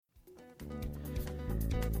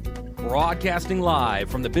Broadcasting live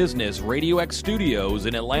from the Business Radio X studios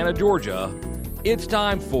in Atlanta, Georgia, it's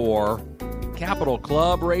time for Capital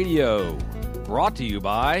Club Radio, brought to you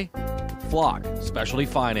by Flock Specialty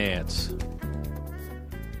Finance.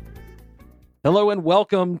 Hello and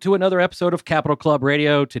welcome to another episode of Capital Club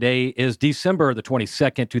Radio. Today is December the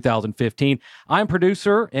 22nd, 2015. I'm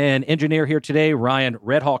producer and engineer here today, Ryan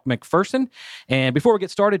Redhawk McPherson. And before we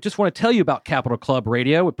get started, just want to tell you about Capital Club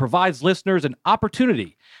Radio. It provides listeners an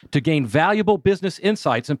opportunity to gain valuable business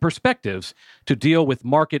insights and perspectives to deal with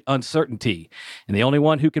market uncertainty. And the only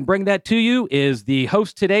one who can bring that to you is the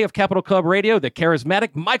host today of Capital Club Radio, the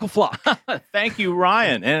charismatic Michael Flock. Thank you,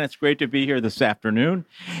 Ryan. And it's great to be here this afternoon.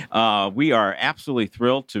 We are absolutely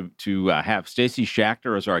thrilled to have Stacy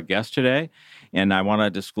Schachter as our guest today. And I want to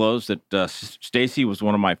disclose that Stacy was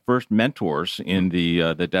one of my first mentors in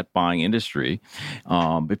the debt buying industry.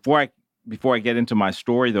 Before I get into my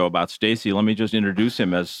story, though, about Stacy, let me just introduce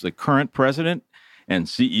him as the current president and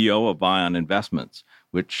CEO of Vion Investments,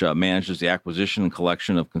 which manages the acquisition and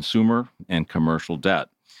collection of consumer and commercial debt.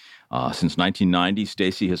 Since 1990,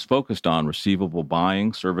 Stacy has focused on receivable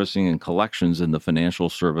buying, servicing, and collections in the financial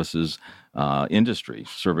services industry,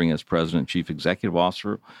 serving as president and chief executive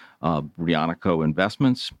officer of Brionico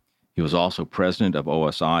Investments. He was also president of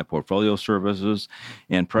OSI Portfolio Services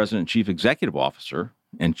and president and chief executive officer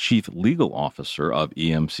and chief legal officer of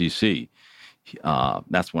EMCC.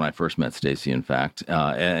 That's when I first met Stacy, in fact.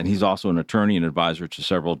 And he's also an attorney and advisor to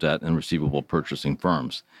several debt and receivable purchasing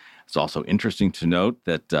firms. It's also interesting to note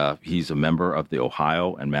that he's a member of the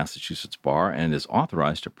Ohio and Massachusetts Bar and is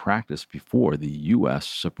authorized to practice before the U.S.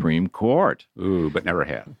 Supreme Court. Ooh, but never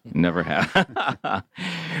have. Never have.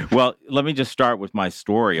 Well, let me just start with my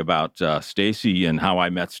story about Stacy and how I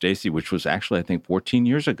met Stacy, which was actually, I think, 14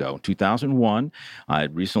 years ago. 2001, I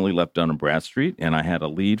had recently left Dun & Bradstreet, and I had a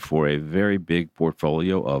lead for a very big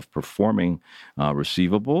portfolio of performing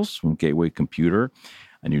receivables from Gateway Computer.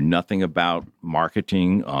 I knew nothing about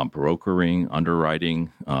marketing, brokering,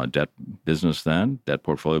 underwriting, debt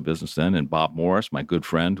portfolio business then. And Bob Morris, my good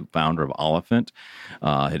friend, founder of Oliphant,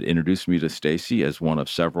 had introduced me to Stacy as one of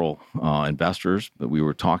several investors that we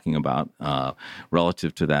were talking about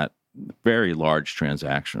relative to that very large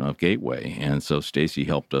transaction of Gateway. And so Stacy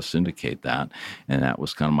helped us syndicate that. And that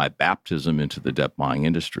was kind of my baptism into the debt buying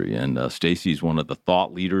industry. And Stacy's one of the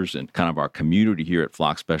thought leaders and kind of our community here at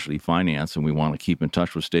Flock Specialty Finance. And we want to keep in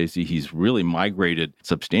touch with Stacy. He's really migrated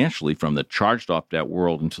substantially from the charged off debt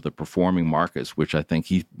world into the performing markets, which I think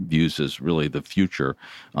he views as really the future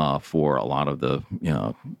for a lot of the,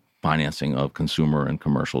 financing of consumer and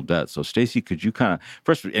commercial debt. So, Stacy, could you kind of,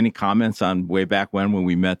 first, any comments on way back when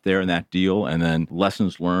we met there in that deal, and then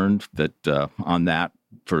lessons learned that on that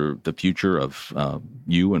for the future of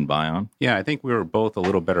you and Vion? Yeah, I think we were both a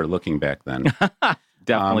little better looking back then.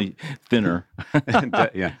 Definitely thinner.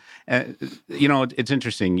 Yeah. It's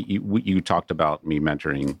interesting. You talked about me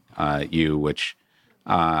mentoring you, which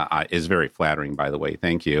is very flattering, by the way.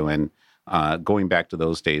 Thank you. And going back to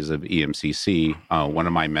those days of EMCC, one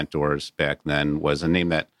of my mentors back then was a name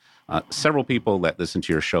that several people that listen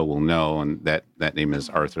to your show will know, and that name is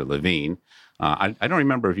Arthur Levine. I don't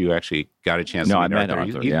remember if you actually got a chance to meet Arthur. I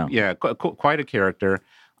met Arthur, yeah. Quite a character.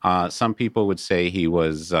 Some people would say he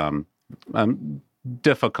was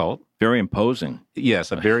difficult. Very imposing.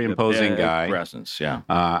 Yes, a very imposing guy. Presence, yeah.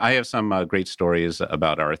 I have some great stories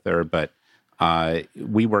about Arthur, but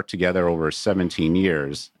we worked together over 17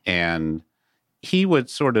 years, and he would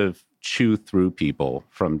sort of chew through people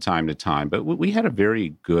from time to time, but we had a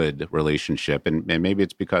very good relationship, and maybe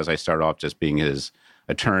it's because I started off just being his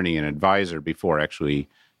attorney and advisor before actually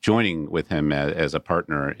joining with him as a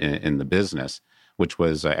partner in the business, which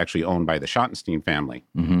was actually owned by the Schottenstein family.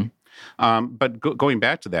 Mm-hmm. But going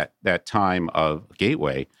back to that time of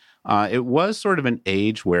Gateway, it was sort of an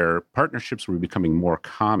age where partnerships were becoming more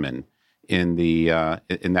common in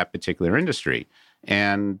that particular industry.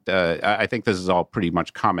 And I think this is all pretty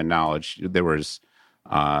much common knowledge. There was,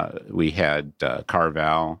 we had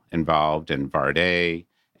Carval involved, and Varday,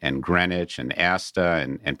 and Greenwich, and Asta,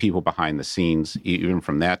 and people behind the scenes, even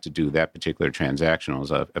from that to do that particular transaction. It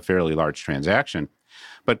was a fairly large transaction.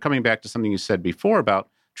 But coming back to something you said before about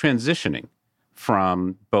transitioning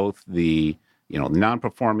from both the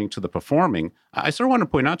non-performing to the performing, I sort of want to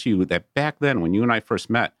point out to you that back then, when you and I first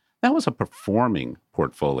met, that was a performing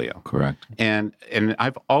portfolio. Correct. And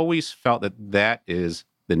I've always felt that is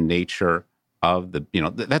the nature of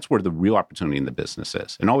that's where the real opportunity in the business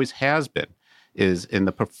is, and always has been, is in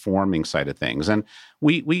the performing side of things. And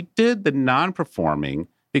we did the non-performing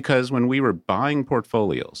because when we were buying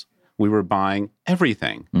portfolios, we were buying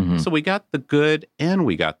everything. Mm-hmm. So we got the good and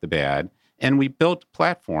we got the bad. And we built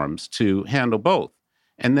platforms to handle both.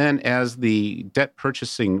 And then as the debt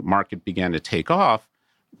purchasing market began to take off,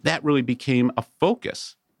 that really became a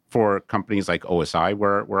focus for companies like OSI,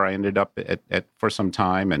 where I ended up at for some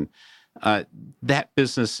time. And that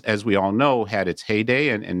business, as we all know, had its heyday,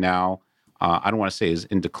 and now I don't want to say is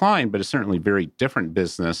in decline, but it's certainly a very different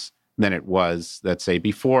business than it was, let's say,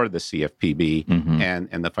 before the CFPB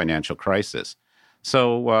and the financial crisis.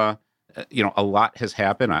 So, a lot has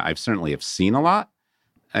happened. I've certainly have seen a lot.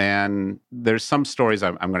 And there's some stories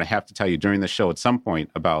I'm going to have to tell you during the show at some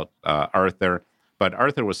point about Arthur. But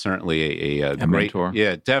Arthur was certainly a great mentor.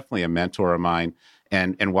 Yeah, definitely a mentor of mine.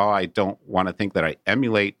 And while I don't want to think that I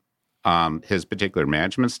emulate his particular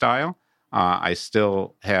management style, I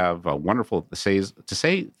still have wonderful to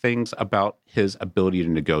say things about his ability to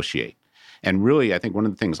negotiate. And really, I think one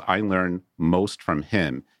of the things I learned most from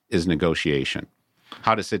him is negotiation.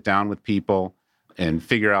 How to sit down with people and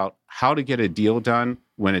figure out how to get a deal done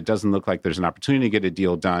when it doesn't look like there's an opportunity to get a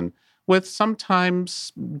deal done with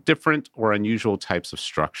sometimes different or unusual types of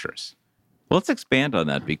structures. Well, let's expand on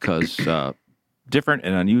that because different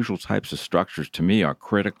and unusual types of structures, to me, are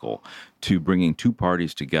critical to bringing two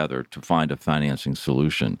parties together to find a financing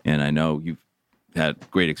solution. And I know you've had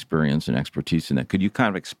great experience and expertise in that. Could you kind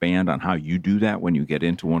of expand on how you do that when you get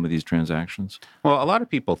into one of these transactions? Well, a lot of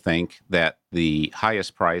people think that the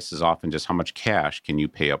highest price is often just how much cash can you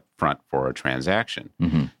pay up front for a transaction.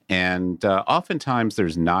 Mm-hmm. And oftentimes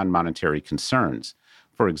there's non-monetary concerns.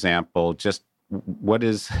 For example, just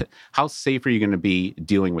how safe are you going to be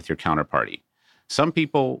dealing with your counterparty? Some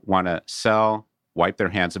people want to sell, wipe their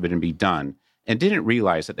hands of it, and be done, and didn't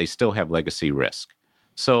realize that they still have legacy risk.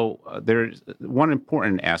 So there's one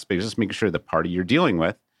important aspect is just making sure the party you're dealing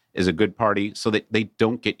with is a good party so that they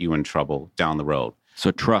don't get you in trouble down the road.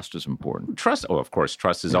 So trust is important. Trust, of course,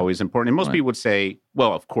 trust is always important. And most people would say,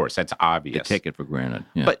 well, of course, that's obvious. They take it for granted.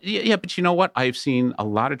 Yeah. But you know what? I've seen a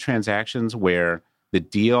lot of transactions where the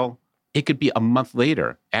deal, it could be a month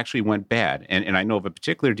later, actually went bad. And I know of a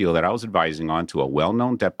particular deal that I was advising on to a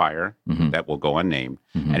well-known debt buyer that will go unnamed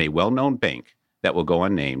and a well-known bank that will go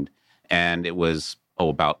unnamed. And it was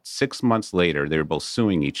about 6 months later, they were both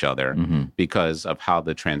suing each other because of how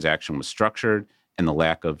the transaction was structured and the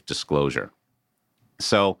lack of disclosure.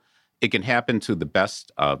 So it can happen to the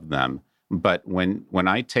best of them. But when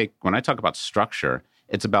I talk about structure,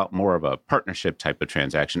 it's about more of a partnership type of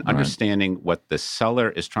transaction, understanding what the seller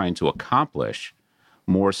is trying to accomplish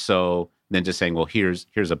more so than just saying, well, here's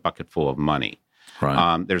a bucket full of money.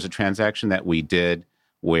 Right. There's a transaction that we did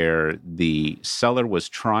where the seller was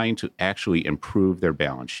trying to actually improve their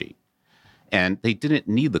balance sheet. And they didn't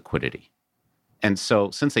need liquidity. And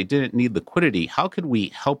so since they didn't need liquidity, how could we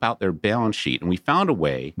help out their balance sheet? And we found a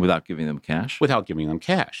way. Without giving them cash? Without giving them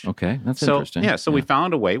cash. Okay, that's interesting. Yeah, so we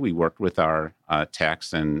found a way. We worked with our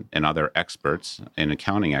tax and other experts and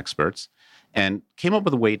accounting experts and came up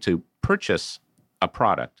with a way to purchase a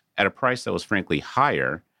product at a price that was frankly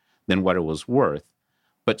higher than what it was worth,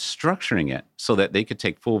 but structuring it so that they could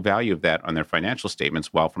take full value of that on their financial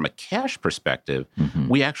statements, while from a cash perspective,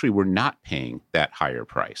 we actually were not paying that higher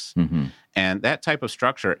price. And that type of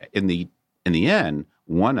structure, in the end,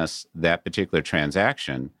 won us that particular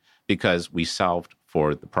transaction because we solved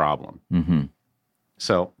for the problem.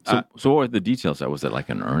 So what were the details? Was it like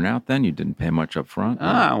an earnout then? You didn't pay much up front?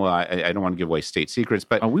 Well, I don't want to give away state secrets,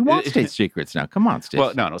 but we want state secrets now. Come on, Stacey.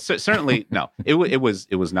 Well, no, certainly no. It was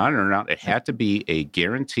not an earnout. It had to be a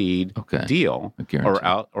guaranteed deal,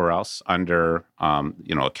 or else under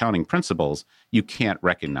accounting principles, you can't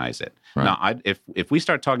recognize it. Right. Now, if we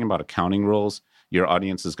start talking about accounting rules, your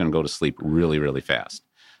audience is going to go to sleep really, really fast.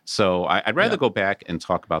 So I'd rather go back and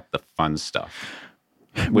talk about the fun stuff.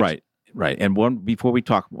 Right. And before we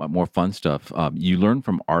talk about more fun stuff, you learned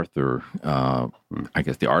from Arthur, I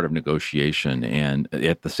guess, the art of negotiation. And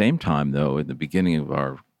at the same time, though, at the beginning of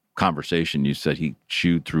our conversation, you said he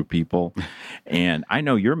chewed through people. And I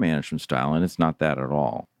know your management style, and it's not that at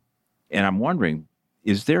all. And I'm wondering,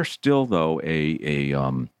 is there still, though,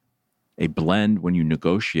 a blend when you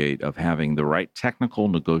negotiate of having the right technical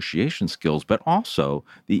negotiation skills, but also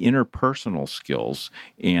the interpersonal skills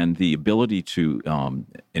and the ability to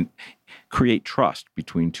create trust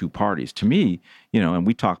between two parties? To me, and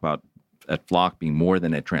we talk about at Flock being more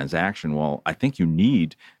than a transaction. Well, I think you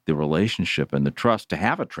need the relationship and the trust to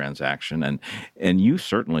have a transaction, and you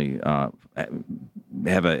certainly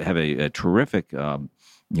have a terrific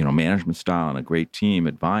management style and a great team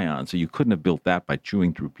at Vion. So you couldn't have built that by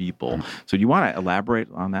chewing through people. So do you want to elaborate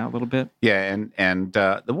on that a little bit? Yeah, and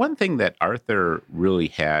the one thing that Arthur really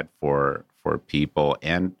had for people,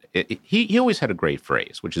 and he always had a great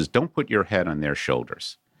phrase, which is, don't put your head on their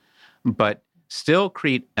shoulders. but still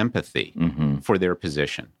create empathy for their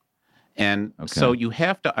position. And so you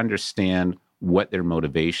have to understand what their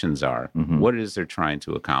motivations are, what it is they're trying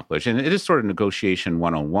to accomplish. And it is sort of negotiation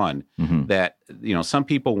 101 that, some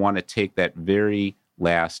people want to take that very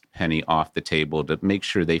last penny off the table to make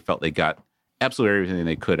sure they felt they got absolutely everything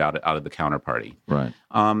they could out of the counterparty. Right.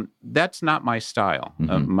 That's not my style.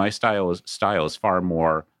 My style is far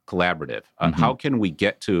more collaborative. How can we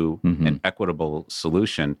get to an equitable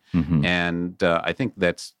solution? And I think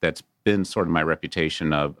that's been sort of my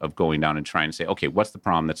reputation of going down and trying to say, okay, what's the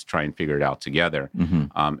problem? Let's try and figure it out together,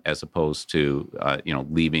 as opposed to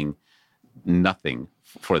leaving nothing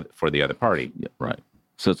for the other party. Yeah, right.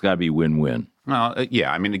 So it's got to be win-win. Well,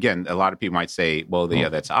 yeah. I mean, again, a lot of people might say, well, yeah,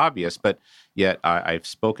 that's obvious, but yet I've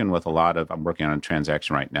spoken with I'm working on a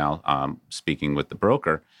transaction right now, speaking with the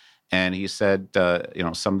broker, and he said,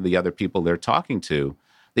 some of the other people they're talking to,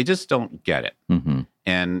 they just don't get it.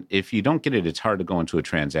 And if you don't get it, it's hard to go into a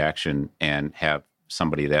transaction and have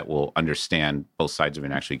somebody that will understand both sides of it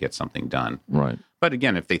and actually get something done. Right. But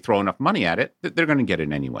again, if they throw enough money at it, they're going to get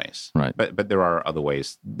it anyways. Right. But there are other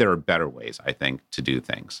ways. There are better ways, I think, to do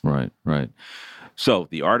things. Right. So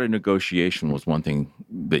the art of negotiation was one thing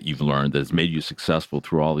that you've learned that has made you successful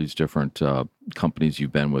through all these different companies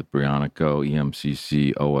you've been with, Brionico,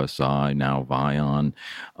 EMCC, OSI, now Vion.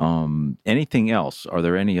 Anything else? Are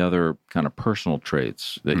there any other kind of personal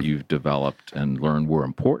traits that you've developed and learned were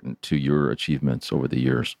important to your achievements over the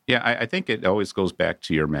years? Yeah, I think it always goes back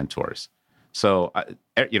to your mentors. So,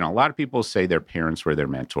 a lot of people say their parents were their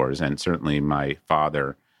mentors, and certainly my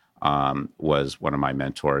father was one of my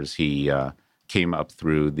mentors. He came up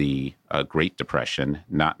through the Great Depression,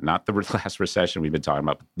 not the last recession we've been talking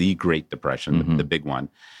about, but the Great Depression, the big one.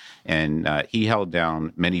 And he held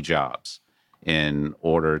down many jobs in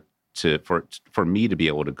order for me to be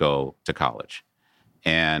able to go to college.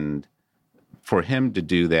 And for him to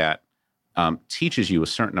do that teaches you a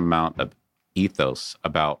certain amount of ethos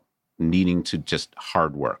about needing to just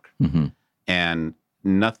hard work. And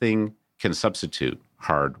nothing can substitute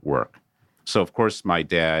hard work. So, of course, my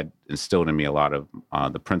dad instilled in me a lot of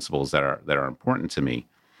the principles that are important to me.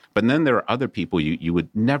 But then there are other people you would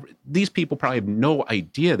never, these people probably have no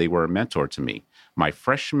idea they were a mentor to me. My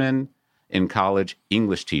freshman in college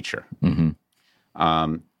English teacher.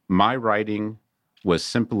 My writing was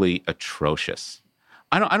simply atrocious.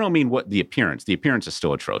 I don't mean what the appearance is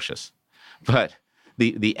still atrocious, but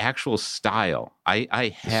the actual style,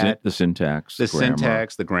 I had the syntax,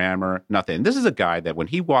 the grammar, nothing. This is a guy that when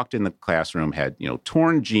he walked in the classroom had,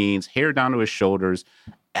 torn jeans, hair down to his shoulders,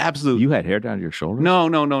 absolute. You had hair down to your shoulders? No.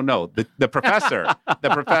 The professor,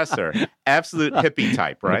 absolute hippie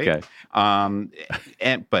type, right? Okay.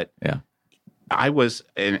 I was,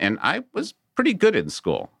 and I was pretty good in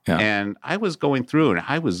school, and I was going through and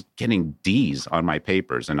I was getting D's on my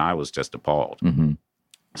papers, and I was just appalled.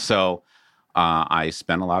 So I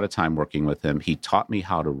spent a lot of time working with him. He taught me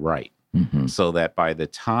how to write, so that by the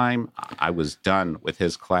time I was done with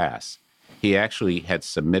his class, he actually had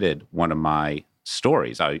submitted one of my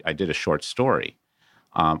stories. I did a short story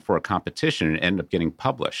for a competition and ended up getting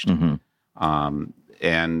published.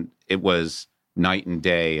 And it was night and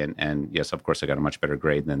day. And yes, of course, I got a much better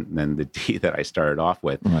grade than the D that I started off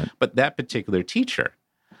with. Right. But that particular teacher.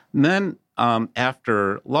 And then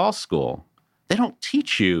after law school, they don't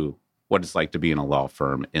teach you what it's like to be in a law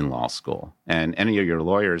firm in law school. And any of your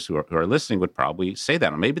lawyers who are listening would probably say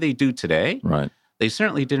that. Or maybe they do today. Right. They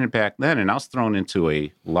certainly didn't back then. And I was thrown into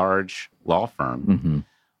a large law firm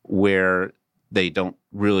where they don't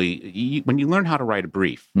really, when you learn how to write a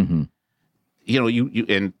brief, you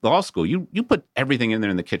in law school, you put everything in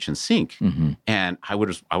there in the kitchen sink. And I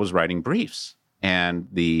was writing briefs. And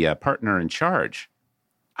the partner in charge,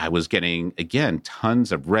 I was getting, again,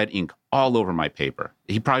 tons of red ink all over my paper.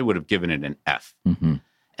 He probably would have given it an F.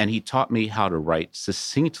 And he taught me how to write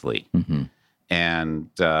succinctly. And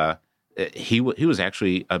he was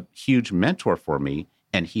actually a huge mentor for me,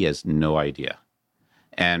 and he has no idea.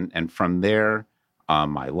 And from there,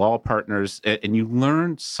 my law partners, and you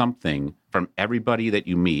learn something from everybody that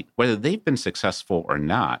you meet, whether they've been successful or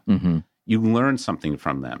not, you learn something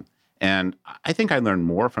from them. And I think I learned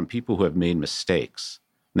more from people who have made mistakes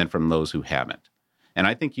than from those who haven't. And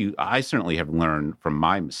I think I certainly have learned from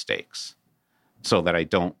my mistakes so that I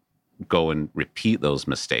don't go and repeat those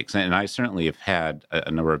mistakes. And I certainly have had a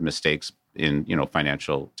number of mistakes in,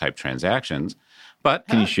 financial type transactions. But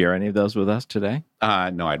can you share any of those with us today?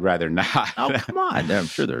 No, I'd rather not. Oh, come on. I'm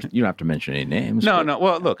sure you don't have to mention any names. No.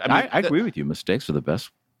 Well, look, I agree with you. Mistakes are the best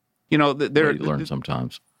way to learn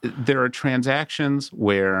sometimes. There are transactions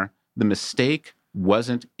where the mistake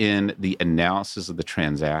wasn't in the analysis of the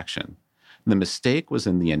transaction. The mistake was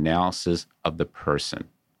in the analysis of the person,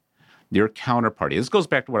 your counterparty. This goes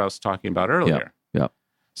back to what I was talking about earlier. Yeah.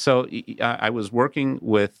 So I was working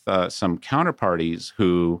with some counterparties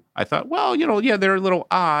who I thought, well, they're a little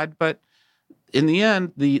odd, but in the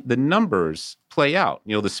end, the numbers play out.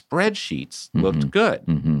 The spreadsheets looked good.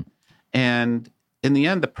 Mm-hmm. And in the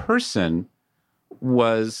end, the person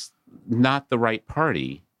was not the right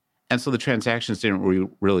party. And so the transactions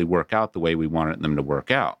didn't really work out the way we wanted them to work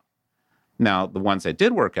out. Now, the ones that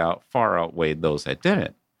did work out far outweighed those that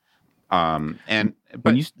didn't. But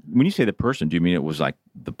when you say the person, do you mean it was like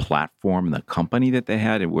the platform and the company that they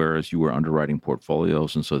had, whereas you were underwriting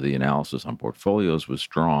portfolios, and so the analysis on portfolios was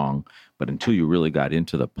strong, but until you really got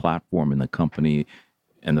into the platform and the company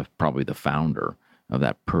and probably the founder of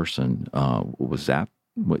that person, was that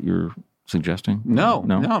what you're suggesting? No,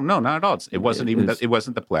 not at all. It wasn't it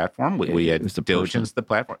wasn't the platform. We had diligence the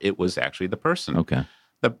platform. It was actually the person. Okay.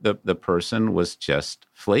 The person was just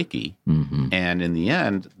flaky. Mm-hmm. And in the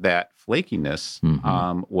end, that flakiness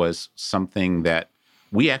was something that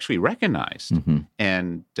we actually recognized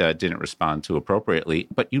and didn't respond to appropriately.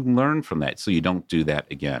 But you learn from that, so you don't do that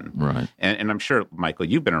again. Right. And I'm sure, Michael,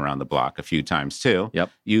 you've been around the block a few times too.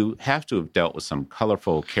 Yep. You have to have dealt with some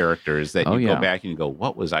colorful characters that you go back and you go,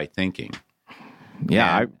 what was I thinking?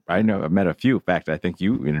 Yeah, I know. I've met a few. In fact, I think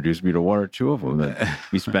you introduced me to one or two of them.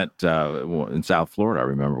 We spent in South Florida, I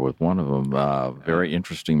remember, with one of them, very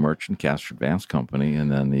interesting merchant cash advance company.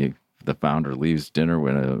 And then the founder leaves dinner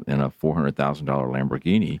in a $400,000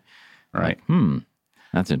 Lamborghini. Right. Like,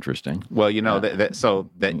 that's interesting. Well, that's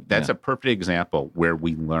a perfect example where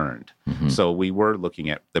we learned. Mm-hmm. So we were looking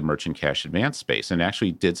at the merchant cash advance space and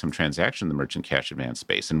actually did some transaction in the merchant cash advance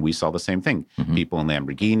space. And we saw the same thing. Mm-hmm. People in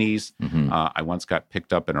Lamborghinis. Mm-hmm. I once got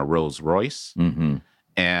picked up in a Rolls Royce. Mm-hmm.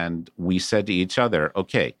 And we said to each other,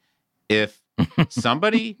 okay, if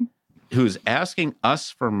somebody who's asking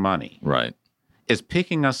us for money right. is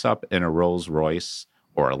picking us up in a Rolls Royce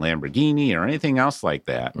or a Lamborghini or anything else like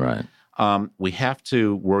that, right. We have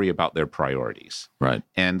to worry about their priorities. Right.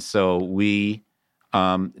 And so we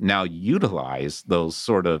now utilize those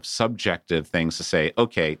sort of subjective things to say,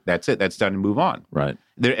 okay, that's it, that's done, and move on. Right.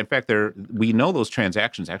 In fact, we know those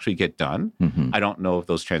transactions actually get done. Mm-hmm. I don't know if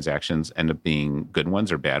those transactions end up being good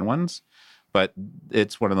ones or bad ones, but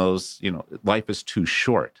it's one of those, life is too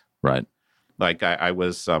short. Right. Like I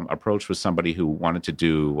was approached with somebody who wanted to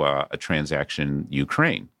do a transaction in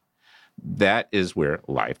Ukraine. That is where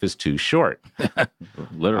life is too short.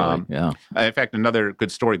 Literally, yeah. In fact, another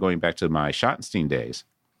good story going back to my Schottenstein days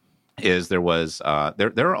is there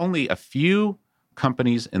are only a few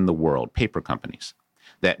companies in the world, paper companies,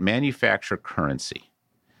 that manufacture currency.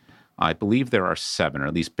 I believe there are 7, or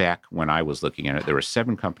at least back when I was looking at it, there were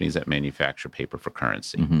 7 companies that manufacture paper for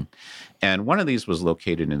currency. Mm-hmm. And one of these was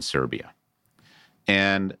located in Serbia.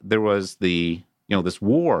 And there was this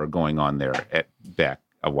war going on there back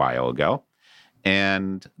a while ago.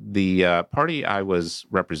 And the party I was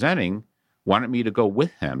representing wanted me to go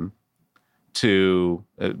with him to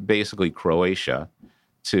basically Croatia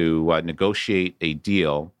to negotiate a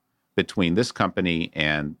deal between this company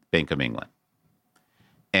and Bank of England.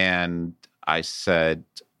 And I said,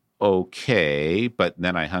 okay, but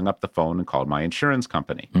then I hung up the phone and called my insurance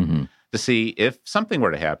company to see if something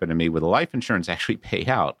were to happen to me, would the life insurance actually pay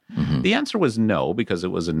out? Mm-hmm. The answer was no, because it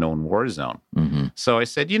was a known war zone. Mm-hmm. So I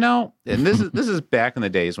said, and this is back in the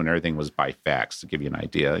days when everything was by fax, to give you an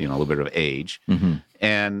idea, a little bit of age. Mm-hmm.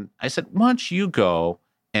 And I said, why don't you go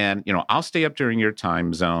and, I'll stay up during your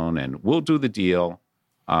time zone and we'll do the deal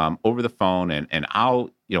over the phone and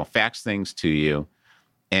I'll, fax things to you.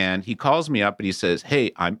 And he calls me up and he says,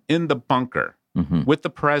 hey, I'm in the bunker with the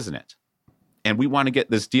president. And we want to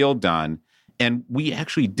get this deal done. And we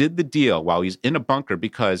actually did the deal while he's in a bunker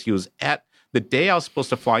because he was at the day I was supposed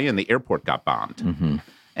to fly in, the airport got bombed. Mm-hmm.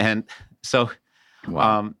 And so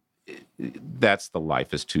that's the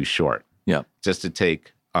life is too short. Yeah. Just to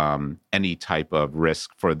take any type of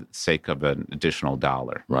risk for the sake of an additional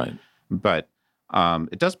dollar. Right. But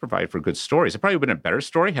it does provide for good stories. It probably would have been a better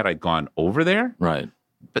story had I gone over there. Right.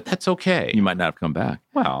 But that's okay. You might not have come back.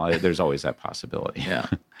 Well, there's always that possibility. Yeah.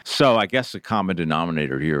 So I guess the common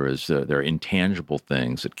denominator here is there are intangible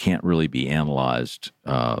things that can't really be analyzed,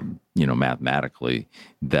 mathematically,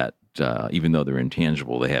 that even though they're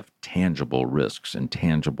intangible, they have tangible risks and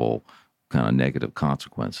tangible kind of negative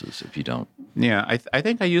consequences if you don't. Yeah, I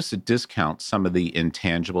think I used to discount some of the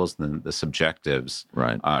intangibles, the subjectives,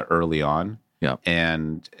 right, early on. Yeah.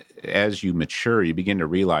 And as you mature, you begin to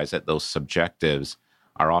realize that those subjectives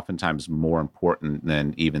are oftentimes more important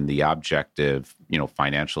than even the objective,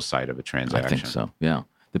 financial side of a transaction. I think so, yeah.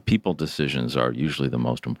 The people decisions are usually the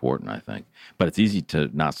most important, I think. But it's easy to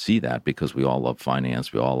not see that because we all love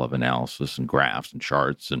finance, we all love analysis and graphs and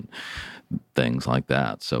charts and things like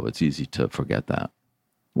that. So it's easy to forget that.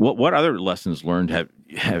 What other lessons learned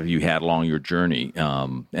have you had along your journey?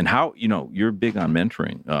 And how, you're big on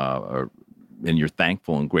mentoring, and you're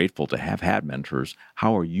thankful and grateful to have had mentors.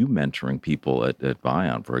 How are you mentoring people at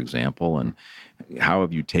Vion, for example? And how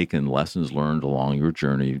have you taken lessons learned along your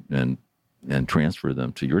journey and transfer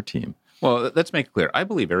them to your team? Well, let's make it clear. I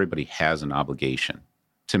believe everybody has an obligation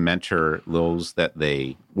to mentor those that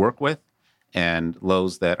they work with and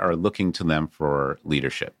those that are looking to them for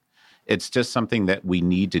leadership. It's just something that we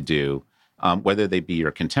need to do, whether they be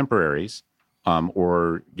your contemporaries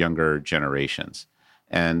or younger generations.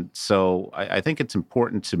 And so I think it's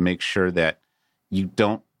important to make sure that you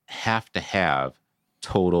don't have to have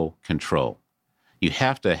total control. You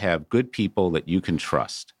have to have good people that you can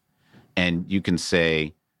trust. And you can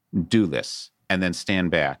say, do this, and then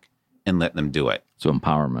stand back and let them do it. So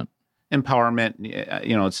empowerment.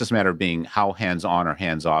 It's just a matter of being how hands-on or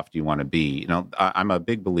hands-off do you want to be. I'm a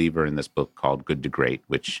big believer in this book called Good to Great,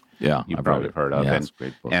 which you've probably heard of. Yeah, it's a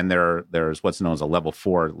great book. And there's what's known as a level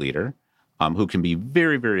 4 leader who can be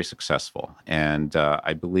very, very successful. And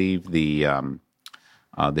I believe the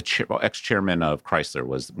ex-chairman of Chrysler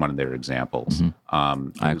was one of their examples.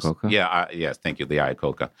 Iacocca? Yes, thank you. The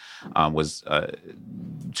Iacocca was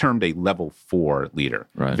termed a level 4 leader.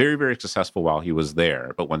 Right. Very, very successful while he was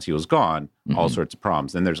there. But once he was gone, all sorts of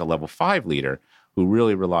problems. Then there's a level 5 leader who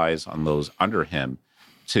really relies on those under him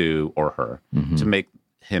to make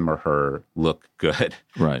him or her look good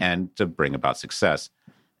and to bring about success.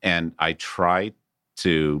 And I try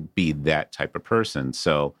to be that type of person.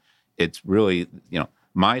 So it's really,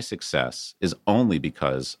 my success is only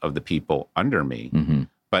because of the people under me,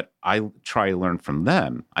 but I try to learn from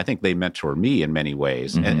them. I think they mentor me in many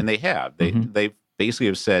ways, and they have. They basically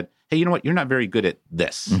have said, hey, you know what? You're not very good at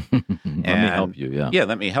this. Let me help you, Yeah,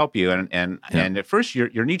 let me help you. And at first,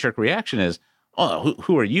 your knee-jerk reaction is, oh,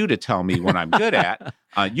 who are you to tell me what I'm good at?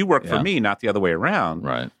 You work for me, not the other way around.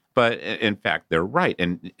 Right. But in fact, they're right.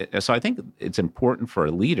 And so I think it's important for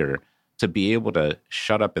a leader to be able to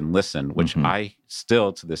shut up and listen, which I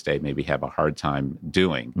still to this day maybe have a hard time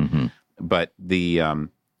doing. But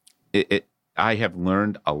I have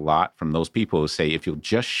learned a lot from those people who say, if you'll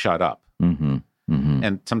just shut up,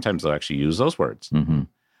 and sometimes they'll actually use those words,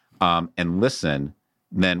 and listen,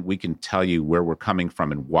 then we can tell you where we're coming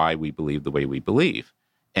from and why we believe the way we believe.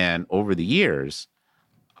 And over the years,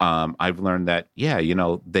 I've learned that,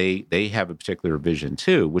 they have a particular vision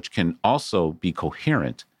too, which can also be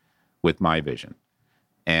coherent with my vision.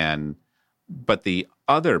 But the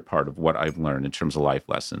other part of what I've learned in terms of life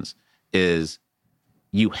lessons is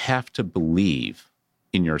you have to believe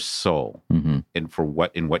in your soul and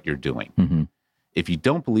in what you're doing. If you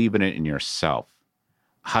don't believe in it in yourself,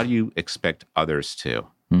 how do you expect others to?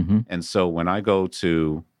 And so when I go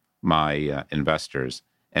to my investors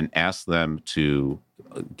and ask them to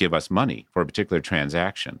give us money for a particular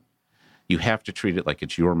transaction, you have to treat it like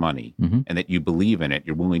it's your money and that you believe in it.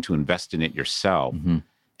 You're willing to invest in it yourself,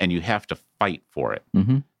 and you have to fight for it.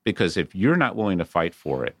 Because if you're not willing to fight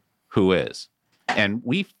for it, who is? And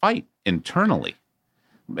we fight internally.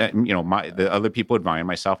 The other people at Vion,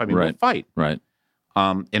 myself, we'll fight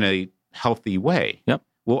in a healthy way. Yep.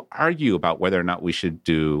 We'll argue about whether or not we should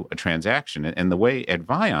do a transaction. And the way at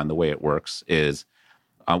Vion, the way it works is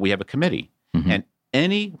we have a committee, and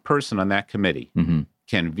any person on that committee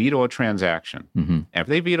can veto a transaction. If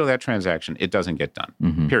they veto that transaction, it doesn't get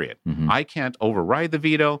done, period. I can't override the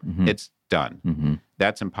veto. It's done.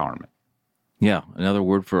 That's empowerment. Yeah. Another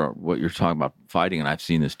word for what you're talking about fighting, and I've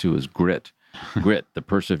seen this too, is grit. Grit, the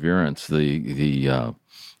perseverance, the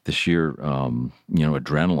sheer,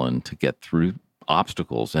 adrenaline to get through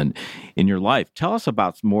obstacles. And in your life, tell us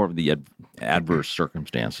about more of the adverse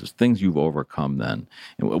circumstances, things you've overcome then.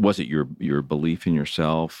 And was it your belief in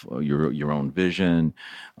yourself, your own vision?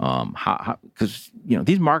 Because,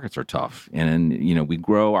 these markets are tough. And,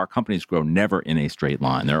 our companies grow never in a straight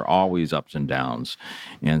line. There are always ups and downs.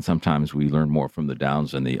 And sometimes we learn more from the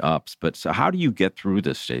downs than the ups. But so how do you get through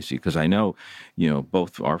this, Stacy? Because I know,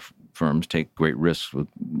 both our firms take great risks with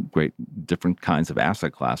great different kinds of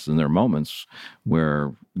asset classes, and there are moments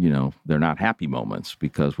where they're not happy moments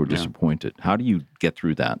because we're disappointed. How do you get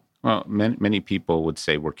through that? Well, many people would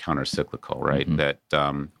say we're counter-cyclical, right? That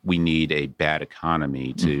we need a bad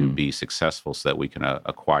economy to be successful so that we can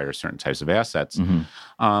acquire certain types of assets.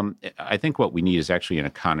 I think what we need is actually an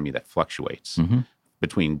economy that fluctuates.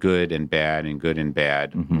 between good and bad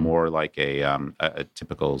more like a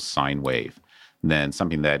typical sine wave than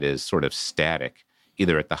something that is sort of static,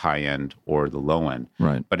 either at the high end or the low end.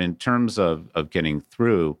 Right. But in terms of getting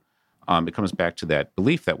through, it comes back to that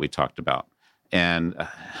belief that we talked about. And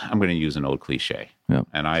I'm going to use an old cliche,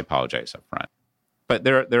 and I apologize up front. But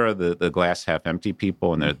there are the glass half empty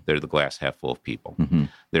people, and they're the glass half full of people. Mm-hmm.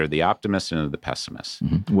 They're the optimists and the pessimists.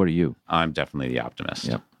 Mm-hmm. What are you? I'm definitely the optimist.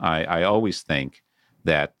 Yep. I always think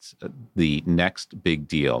that the next big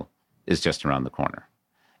deal is just around the corner.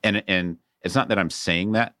 And it's not that I'm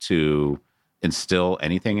saying that to instill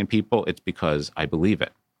anything in people. It's because I believe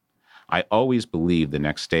it. I always believe the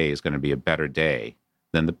next day is going to be a better day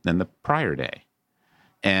than the prior day.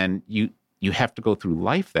 And you have to go through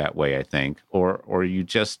life that way, I think, or you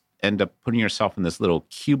just end up putting yourself in this little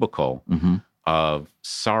cubicle of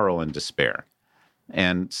sorrow and despair.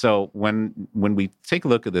 And so when we take a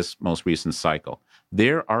look at this most recent cycle,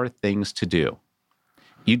 there are things to do.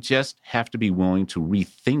 You just have to be willing to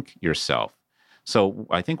rethink yourself. So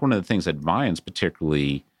I think one of the things that Viant's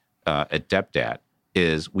particularly adept at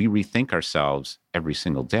is we rethink ourselves every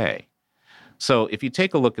single day. So if you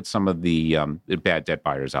take a look at some of the bad debt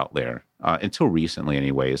buyers out there, until recently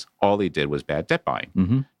anyways, all they did was bad debt buying.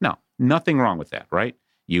 Mm-hmm. Now, nothing wrong with that, right?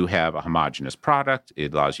 You have a homogeneous product.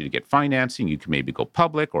 It allows you to get financing. You can maybe go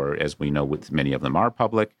public, or as we know, with many of them are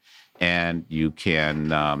public, and you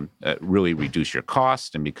can really reduce your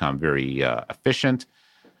cost and become very efficient.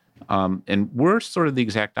 And we're sort of the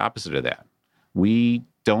exact opposite of that. We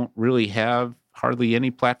don't really have hardly any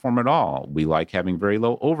platform at all. We like having very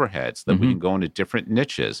low overheads that we can go into different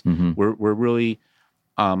niches. Mm-hmm. We're really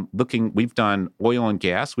looking. We've done oil and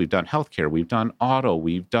gas. We've done healthcare. We've done auto.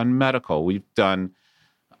 We've done medical. We've done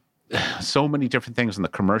so many different things on the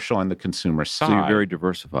commercial and the consumer side. So you're very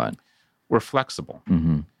diversified. We're flexible.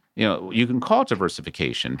 Mm-hmm. You know, you can call it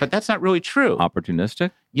diversification, but that's not really true.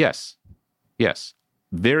 Opportunistic? Yes.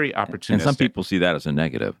 Very opportunistic. And some people see that as a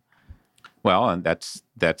negative. Well, and that's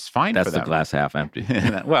fine. That's for them. the glass half empty.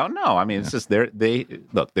 Well, no, I mean, it's just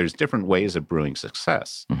look, there's different ways of brewing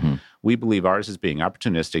success. Mm-hmm. We believe ours is being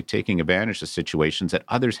opportunistic, taking advantage of situations that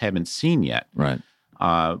others haven't seen yet. Right.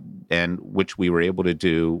 And which we were able to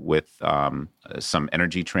do with some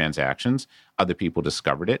energy transactions. Other people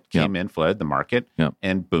discovered it, came in, flooded the market,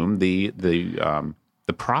 and boom, the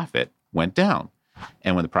profit went down.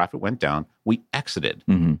 And when the profit went down, we exited.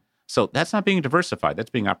 Mm-hmm. So that's not being diversified. That's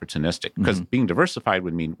being opportunistic, because being diversified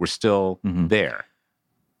would mean we're still there.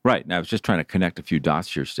 Right. And I was just trying to connect a few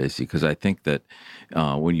dots here, Stacy, because I think that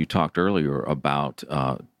when you talked earlier about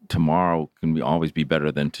tomorrow can always be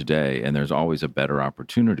better than today, and there's always a better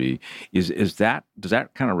opportunity, does that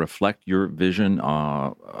kind of reflect your vision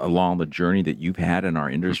along the journey that you've had in our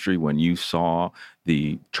industry when you saw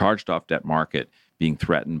the charged off debt market being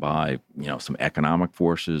threatened by some economic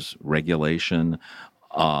forces, regulation?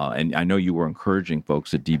 And I know you were encouraging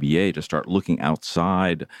folks at DBA to start looking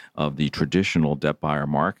outside of the traditional debt buyer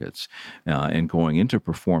markets and going into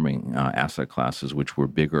performing asset classes, which were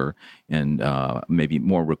bigger and maybe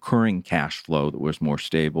more recurring cash flow that was more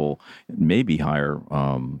stable, maybe higher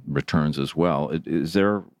returns as well. Is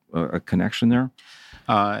there a connection there?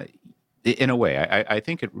 In a way, I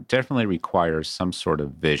think it definitely requires some sort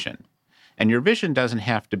of vision. And your vision doesn't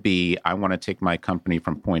have to be, I want to take my company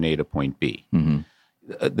from point A to point B. Mm-hmm.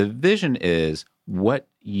 The vision is what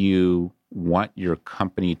you want your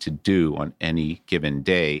company to do on any given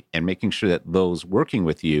day, and making sure that those working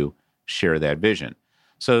with you share that vision.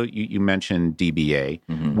 So you mentioned DBA.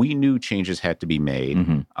 Mm-hmm. We knew changes had to be made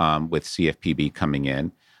with CFPB coming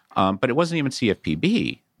in, but it wasn't even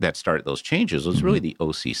CFPB that started those changes. It was really the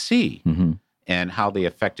OCC and how they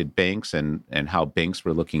affected banks and how banks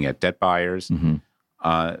were looking at debt buyers.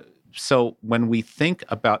 So when we think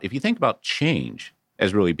about, if you think about change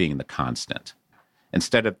as really being the constant,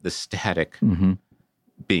 instead of the static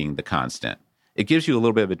being the constant, it gives you a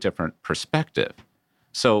little bit of a different perspective.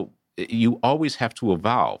 So you always have to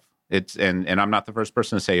evolve. And I'm not the first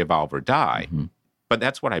person to say evolve or die, but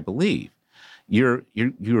that's what I believe. You're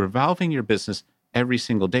evolving your business every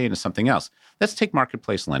single day into something else. Let's take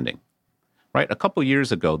marketplace lending, right? A couple of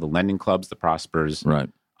years ago, the lending clubs, the Prospers,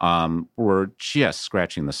 were just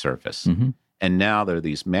scratching the surface. And now there are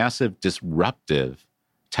these massive disruptive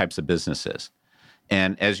types of businesses.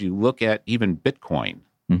 And as you look at even Bitcoin,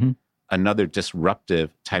 another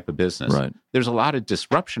disruptive type of business, there's a lot of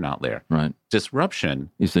disruption out there. Disruption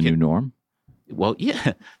is the new norm. Well,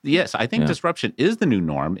 yes, I think disruption is the new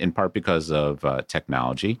norm, in part because of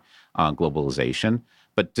technology, globalization.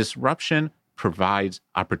 But disruption provides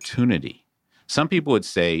opportunity. Some people would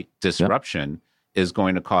say disruption is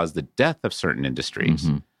going to cause the death of certain industries.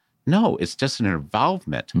 Mm-hmm. No, it's just an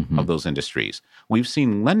involvement of those industries. We've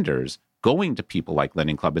seen lenders going to people like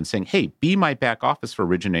Lending Club and saying, hey, be my back office for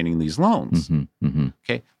originating these loans.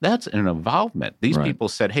 Okay, that's an involvement. These people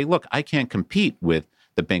said, hey, look, I can't compete with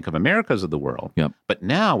the Bank of Americas of the world. But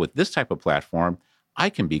now with this type of platform,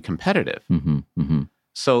 I can be competitive.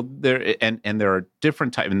 So there, and there are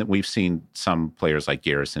different types, and we've seen some players like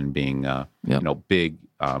Garrison being, big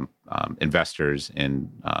investors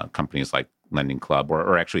in companies like Lending Club,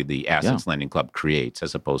 or actually the assets Lending Club creates,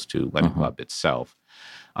 as opposed to Lending Club itself.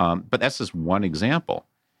 But that's just one example.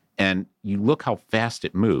 And you look how fast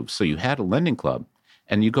it moves. So you had a Lending Club,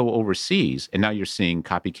 and you go overseas, and now you're seeing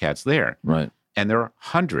copycats there. Right. And there are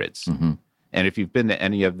hundreds. And if you've been to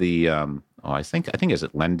any of the, I think is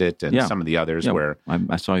it Lendit and some of the others where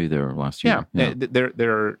I saw you there last year.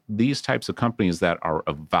 There are these types of companies that are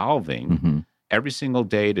evolving every single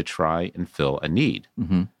day to try and fill a need.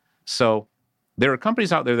 So there are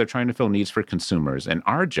companies out there that are trying to fill needs for consumers, and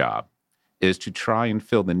our job is to try and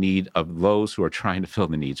fill the need of those who are trying to fill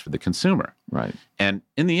the needs for the consumer. Right. And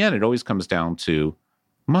in the end, it always comes down to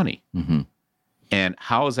money. And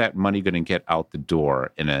how is that money going to get out the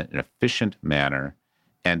door in an efficient manner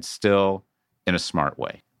and still in a smart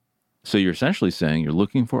way? So you're essentially saying you're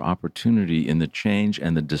looking for opportunity in the change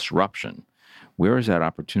and the disruption. Where is that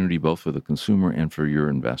opportunity both for the consumer and for your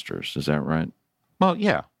investors? Is that right? Well,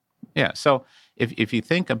 yeah. So if you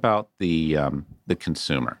think about the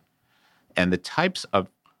consumer and the types of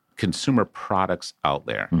consumer products out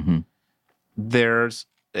there, there's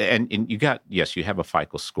and you have a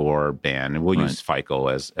FICO score ban, and we'll use FICO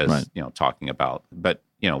as talking about. But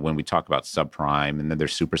when we talk about subprime, and then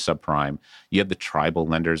there's super subprime, you have the tribal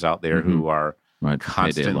lenders out there who are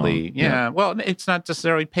constantly, well, it's not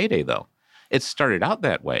necessarily payday though. It started out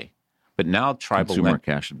that way, but now tribal consumer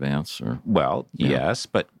cash advance, yes,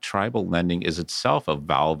 but tribal lending is itself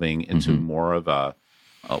evolving into more of a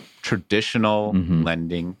traditional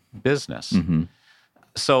lending business.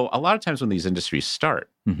 So a lot of times when these industries start,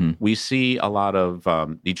 we see a lot of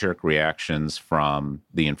knee-jerk reactions from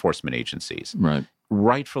the enforcement agencies. Right.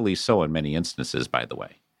 Rightfully so in many instances, by the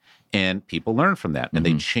way. And people learn from that, and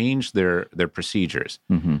they change their procedures.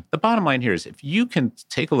 The bottom line here is if you can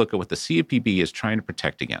take a look at what the CFPB is trying to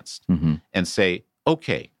protect against and say,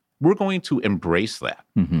 okay, we're going to embrace that.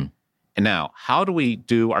 And now, how do we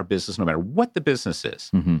do our business no matter what the business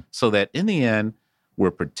is so that in the end,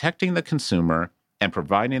 we're protecting the consumer and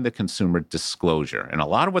providing the consumer disclosure. And a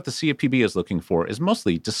lot of what the CFPB is looking for is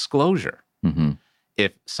mostly disclosure.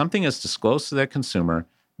 If something is disclosed to that consumer,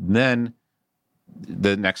 then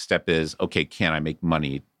the next step is, okay, can I make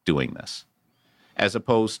money doing this? As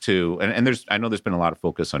opposed to, and I know there's been a lot of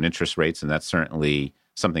focus on interest rates, and that's certainly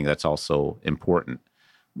something that's also important.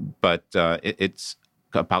 But it's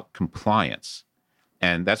about compliance.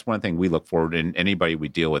 And that's one thing we look forward in anybody we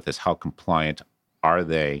deal with is how compliant are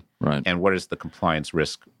they, and what is the compliance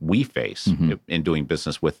risk we face in doing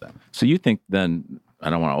business with them? So you think then,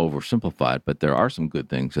 I don't want to oversimplify it, but there are some good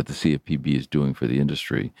things that the CFPB is doing for the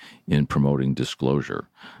industry in promoting disclosure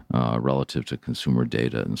relative to consumer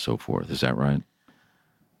data and so forth. Is that right?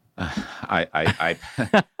 I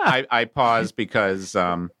pause because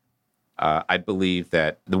I believe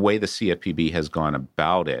that the way the CFPB has gone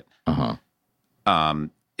about it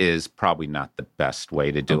is probably not the best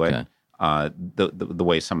way to do it. The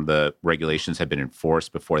way some of the regulations have been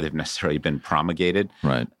enforced before they've necessarily been promulgated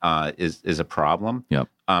is a problem.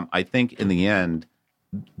 I think in the end,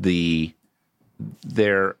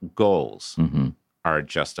 their goals are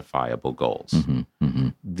justifiable goals.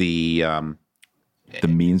 The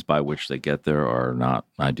means by which they get there are not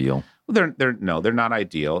ideal. They're not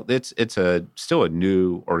ideal. It's still a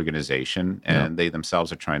new organization, and they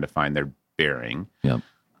themselves are trying to find their bearing.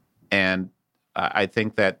 And I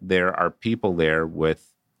think that there are people there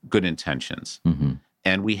with good intentions.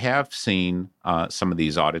 And we have seen some of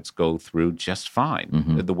these audits go through just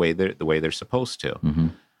fine, the way they're supposed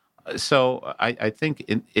to. So I think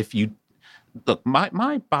if you look,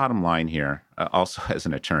 my bottom line here, also as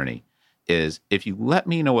an attorney, is if you let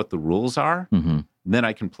me know what the rules are, then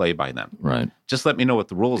I can play by them. Just let me know what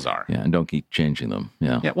the rules are. And don't keep changing them.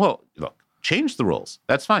 Well, look. Change the rules.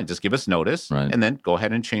 That's fine. Just give us notice and then go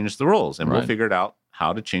ahead and change the rules. And we'll figure it out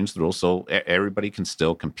how to change the rules so everybody can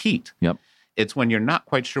still compete. It's when you're not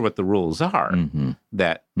quite sure what the rules are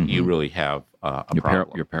that you really have a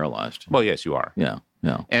problem. You're paralyzed. Well, yes, you are.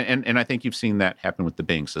 And I think you've seen that happen with the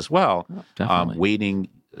banks as well. Waiting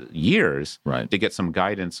years to get some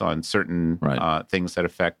guidance on certain things that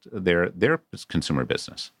affect their consumer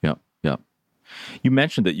business. You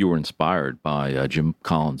mentioned that you were inspired by Jim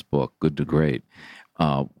Collins' book, Good to Great.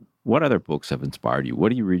 What other books have inspired you?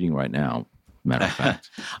 What are you reading right now, matter of fact?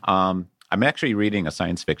 I'm actually reading a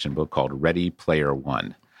science fiction book called Ready Player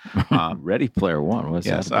One. Ready Player One. What's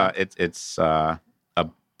Yes, that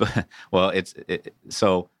about?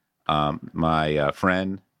 My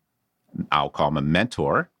friend, I'll call him a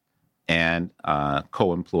mentor, and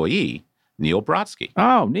co-employee, Neil Brodsky.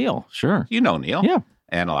 Oh, Neil. Sure. You know Neil. Yeah.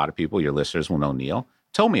 And a lot of people, your listeners will know Neil,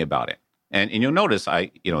 told me about it. And you'll notice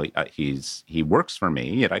he works for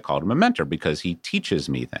me, yet I called him a mentor because he teaches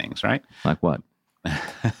me things, right? Like what?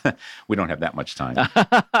 We don't have that much time.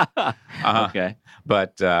 Okay.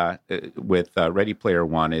 But with Ready Player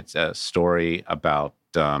One, it's a story about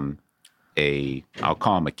I'll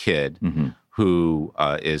call him a kid who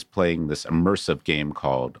is playing this immersive game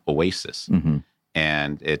called Oasis.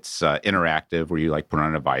 And it's interactive where you like put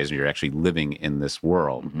on a visor, you're actually living in this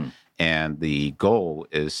world. And the goal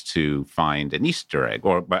is to find an Easter egg,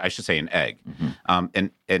 or I should say an egg.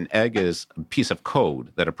 An egg is a piece of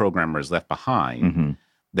code that a programmer has left behind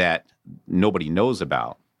that nobody knows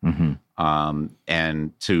about,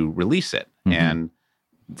 and to release it. And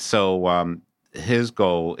so his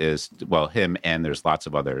goal is, him and there's lots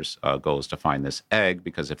of others, goals to find this egg,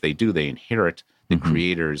 because if they do, they inherit the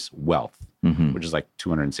creator's wealth, which is like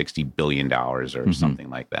 $260 billion or something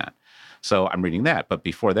like that. So I'm reading that. But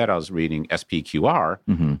before that, I was reading SPQR,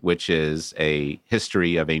 which is a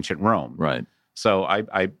history of ancient Rome. Right. So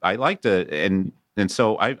I like to, and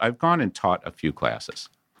so I've gone and taught a few classes.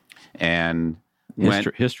 And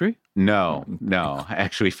History? No,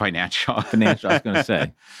 actually financial. Financial, I was going to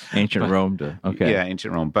say. Ancient Rome. Okay. Yeah,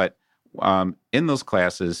 ancient Rome. But in those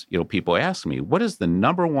classes, people ask me, what is the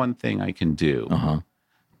number one thing I can do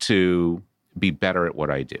to be better at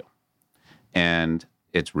what I do? And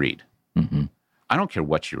it's read. I don't care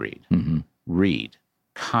what you read. Read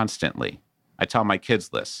constantly. I tell my kids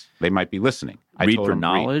this. They might be listening. Read for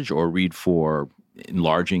knowledge or read for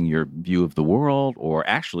enlarging your view of the world, or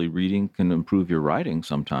actually reading can improve your writing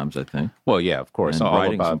sometimes, I think. Well, yeah, of course. And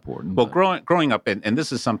writing's important. Well, growing up, and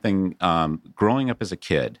this is something, growing up as a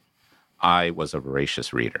kid, I was a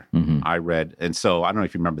voracious reader. I read, and so I don't know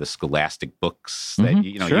if you remember the Scholastic books that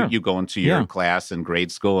you go into your class in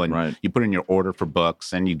grade school and you put in your order for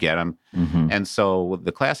books and you get them. And so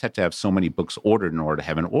the class had to have so many books ordered in order to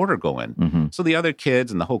have an order go in. So the other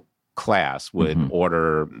kids and the whole class would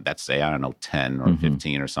order, let's say, 10 or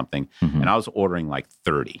 15 or something, and I was ordering like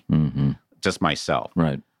 30, just myself,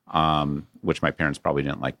 right? Which my parents probably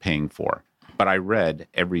didn't like paying for. But I read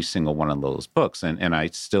every single one of those books, and I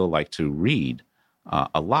still like to read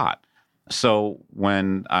a lot. So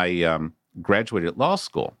when I graduated at law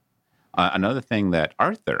school, another thing that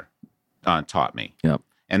Arthur taught me,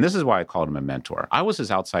 and this is why I called him a mentor, I was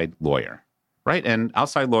his outside lawyer, right? And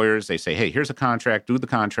outside lawyers, they say, hey, here's a contract, do the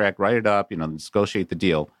contract, write it up, negotiate the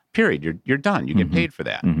deal, period. You're done. You get paid for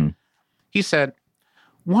that. He said,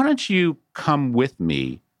 why don't you come with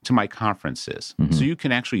me to my conferences so you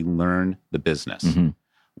can actually learn the business?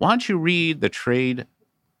 Why don't you read the trade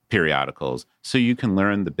periodicals so you can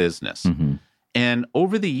learn the business? And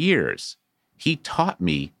over the years, he taught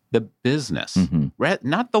me the business,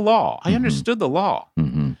 not the law. I understood the law,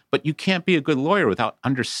 but you can't be a good lawyer without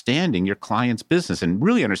understanding your client's business and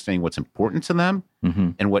really understanding what's important to them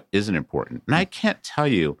and what isn't important. And I can't tell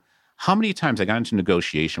you how many times I got into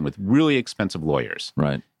negotiation with really expensive lawyers.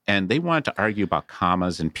 Right. And they wanted to argue about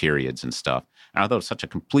commas and periods and stuff. And I thought it was such a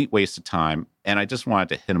complete waste of time. And I just wanted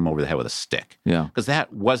to hit them over the head with a stick. Yeah. Because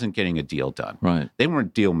that wasn't getting a deal done. Right. They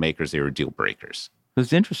weren't deal makers. They were deal breakers.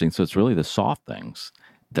 It's interesting. So it's really the soft things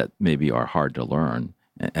that maybe are hard to learn,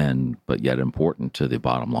 but yet important to the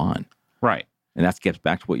bottom line. Right. And that gets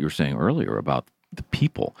back to what you were saying earlier about the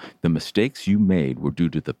people. The mistakes you made were due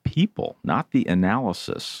to the people, not the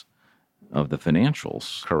analysis of the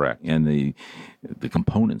financials. Correct. And the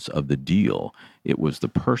components of the deal. It was the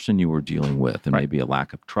person you were dealing with, and maybe a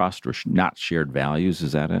lack of trust or not shared values.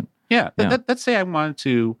 Is that it? Yeah. Let's say I wanted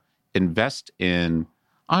to invest in,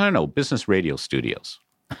 business radio studios.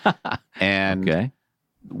 And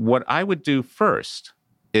what I would do first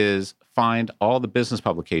is find all the business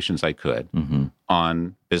publications I could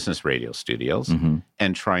on business radio studios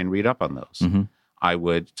and try and read up on those. I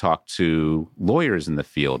would talk to lawyers in the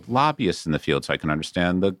field, lobbyists in the field, so I can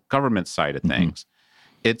understand the government side of things.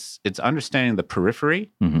 It's understanding the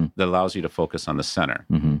periphery that allows you to focus on the center.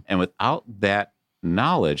 And without that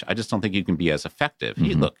knowledge, I just don't think you can be as effective.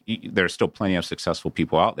 Look, there are still plenty of successful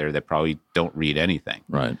people out there that probably don't read anything.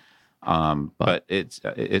 Right. But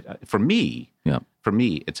for me,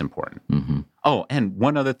 it's important. Oh, and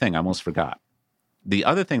one other thing I almost forgot. the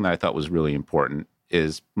other thing that I thought was really important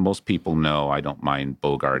is most people know I don't mind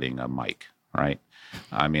bogarting a mic, right?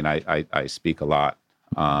 I mean, I speak a lot.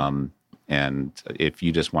 And if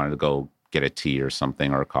you just wanted to go get a tea or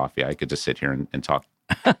something or a coffee, I could just sit here and talk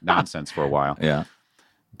nonsense for a while. Yeah.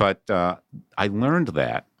 But I learned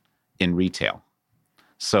that in retail.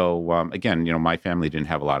 So again, my family didn't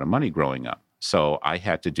have a lot of money growing up. So I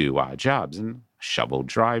had to do odd jobs and shovel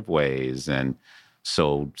driveways and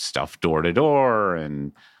sold stuff door to door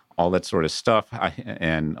and all that sort of stuff.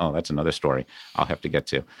 That's another story I'll have to get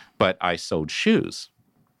to. But I sewed shoes,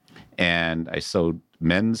 and I sewed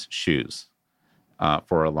men's shoes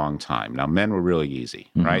for a long time. Now, men were really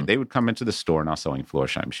easy, right? They would come into the store, and I was selling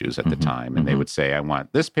Florsheim shoes at the time, and they would say, I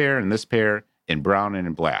want this pair and this pair in brown and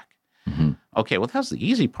in black. Okay, well, that was the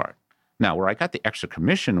easy part. Now, where I got the extra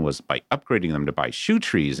commission was by upgrading them to buy shoe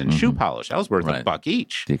trees and shoe polish. That was worth $1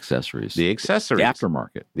 each. The accessories. The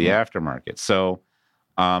aftermarket. The aftermarket. So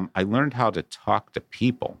I learned how to talk to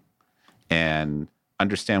people and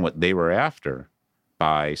understand what they were after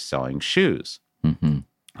by selling shoes.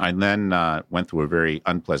 I then went through a very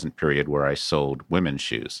unpleasant period where I sold women's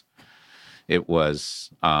shoes. It was,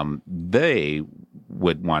 they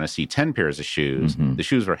would want to see 10 pairs of shoes. The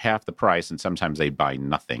shoes were half the price, and sometimes they'd buy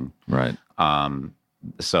nothing. Right.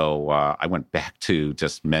 So I went back to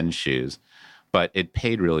just men's shoes, but it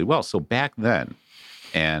paid really well. So back then,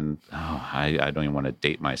 and I don't even want to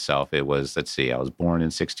date myself. It was, let's see, I was born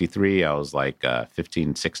in 63. I was like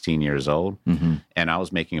 15, 16 years old, and I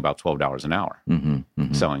was making about $12 an hour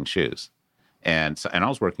selling shoes. And I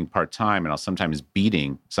was working part-time, and I was sometimes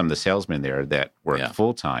beating some of the salesmen there that worked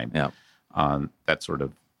full-time. That sort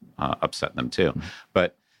of upset them too.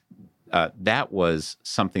 But that was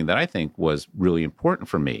something that I think was really important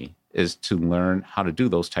for me, is to learn how to do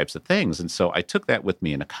those types of things. And so I took that with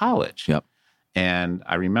me into college. And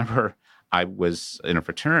I remember I was in a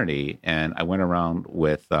fraternity, and I went around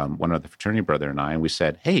with one other fraternity brother and I, and we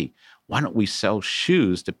said, hey, why don't we sell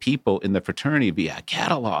shoes to people in the fraternity via a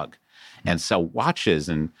catalog? And sell watches.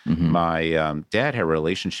 And my dad had a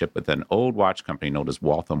relationship with an old watch company known as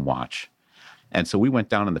Waltham Watch. And so we went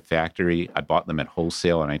down in the factory. I bought them at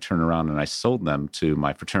wholesale, and I turned around and I sold them to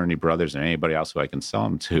my fraternity brothers and anybody else who I can sell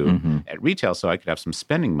them to at retail, so I could have some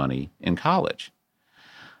spending money in college.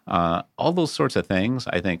 All those sorts of things,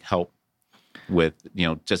 I think, help with,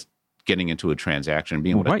 just getting into a transaction and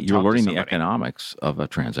being able to talk to somebody. You're learning the economics of a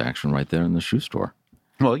transaction right there in the shoe store.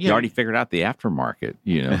 Well, yeah. You already figured out the aftermarket,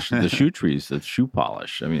 the shoe trees, the shoe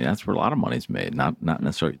polish. I mean, that's where a lot of money's made, not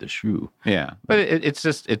necessarily the shoe. Yeah. But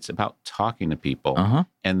it's about talking to people.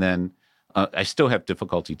 And then I still have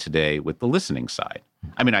difficulty today with the listening side.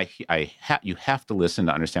 I mean, you have to listen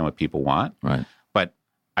to understand what people want. Right. But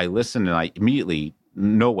I listen, and I immediately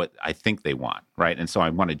know what I think they want, right? And so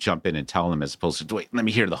I want to jump in and tell them, as opposed to, wait, let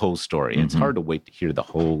me hear the whole story. It's hard to wait to hear the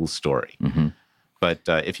whole story. But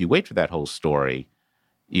if you wait for that whole story,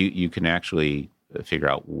 you can actually figure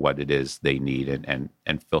out what it is they need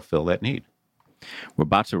and fulfill that need. We're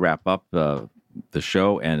about to wrap up the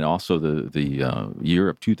show and also the year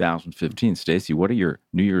of 2015. Stacy, what are your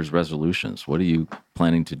New Year's resolutions? What are you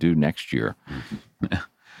planning to do next year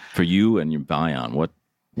for you and your Bion?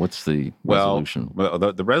 What's the resolution? Well,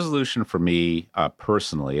 the resolution for me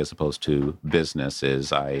personally, as opposed to business,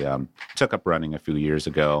 is I took up running a few years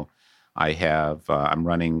ago. I'm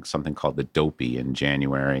running something called the Dopey in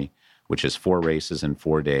January, which is 4 races in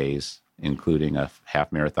 4 days, including a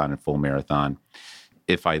half marathon and full marathon.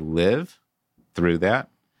 If I live through that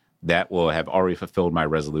will have already fulfilled my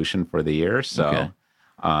resolution for the year. So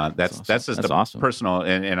that's just awesome. Personal,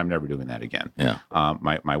 and I'm never doing that again. Yeah.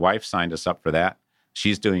 My wife signed us up for that.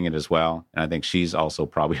 She's doing it as well, and I think she's also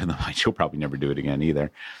probably in the mind she'll probably never do it again either.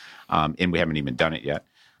 And we haven't even done it yet.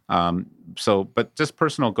 But just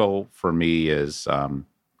personal goal for me is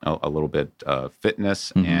a little bit of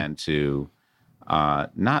fitness and to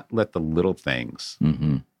not let the little things,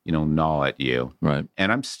 gnaw at you. Right.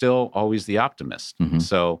 And I'm still always the optimist.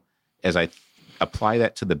 So as I apply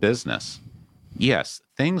that to the business, yes,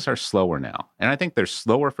 things are slower now. And I think they're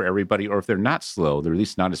slower for everybody, or if they're not slow, they're at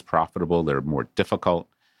least not as profitable. They're more difficult.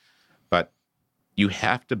 But you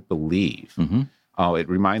have to believe. Oh, it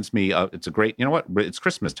reminds me of, it's a great, it's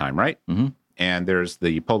Christmas time, right? And there's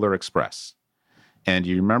the Polar Express. And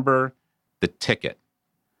you remember the ticket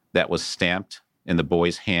that was stamped in the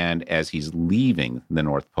boy's hand as he's leaving the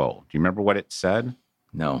North Pole. Do you remember what it said?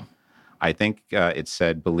 No. I think it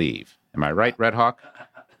said believe. Am I right, Red Hawk?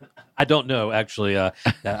 I don't know, actually. I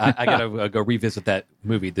got to go revisit that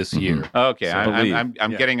movie this year. Okay, So I'm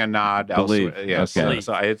getting a nod. Believe. Yes. Okay.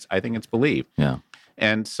 So I think it's believe. Yeah.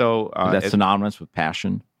 And so That's synonymous with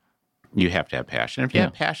passion. you have to have passion. If you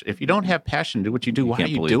have passion, if you don't have passion to do what you do, why are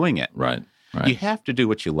you doing it? Right. You have to do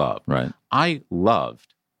what you love. Right. I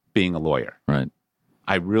loved being a lawyer. Right.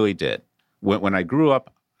 I really did. When I grew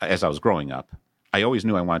up, as I was growing up, I always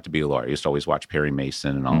knew I wanted to be a lawyer. I used to always watch Perry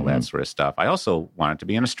Mason and all that sort of stuff. I also wanted to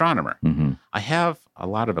be an astronomer. I have a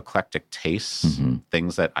lot of eclectic tastes,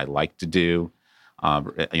 things that I like to do.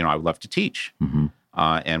 I love to teach.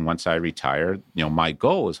 And once I retire, my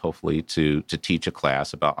goal is hopefully to teach a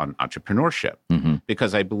class about entrepreneurship,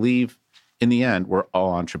 because I believe in the end, we're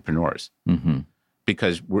all entrepreneurs.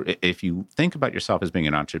 Because if you think about yourself as being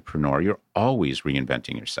an entrepreneur, you're always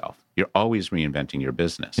reinventing yourself. You're always reinventing your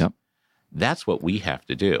business. Yep. That's what we have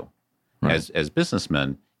to do as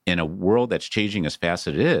businessmen in a world that's changing as fast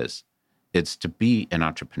as it is. It's to be an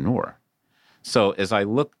entrepreneur. So as I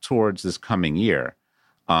look towards this coming year,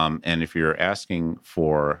 and if you're asking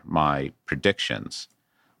for my predictions,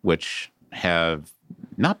 which have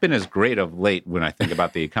not been as great of late when I think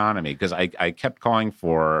about the economy, because I kept calling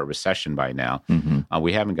for a recession by now.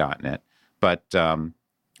 We haven't gotten it. But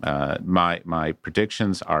my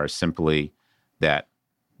predictions are simply that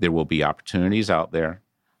there will be opportunities out there.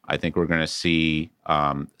 I think we're going to see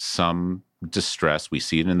some distress. We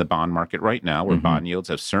see it in the bond market right now, where bond yields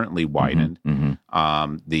have certainly widened.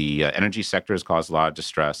 The energy sector has caused a lot of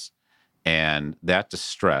distress, and that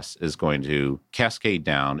distress is going to cascade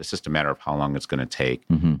down. It's just a matter of how long it's going to take.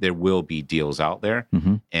 There will be deals out there,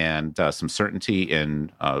 and some certainty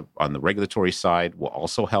on the regulatory side will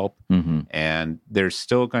also help. And there's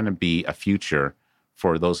still going to be a future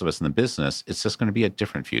for those of us in the business. It's just going to be a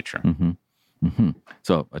different future.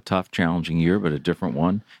 So a tough, challenging year, but a different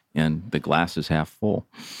one, and the glass is half full.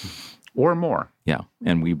 Or more. Yeah,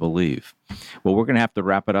 and we believe. Well, we're going to have to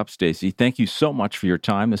wrap it up, Stacy. Thank you so much for your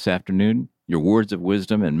time this afternoon, your words of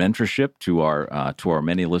wisdom and mentorship to our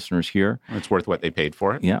many listeners here. It's worth what they paid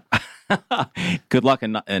for it. Yeah. Good luck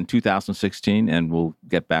in 2016, and we'll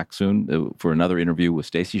get back soon for another interview with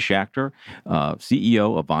Stacy Schachter,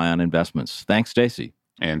 CEO of Ion Investments. Thanks, Stacy.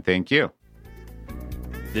 And thank you.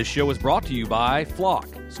 This show is brought to you by Flock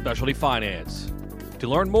Specialty Finance. To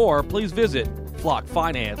learn more, please visit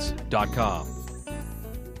flockfinance.com.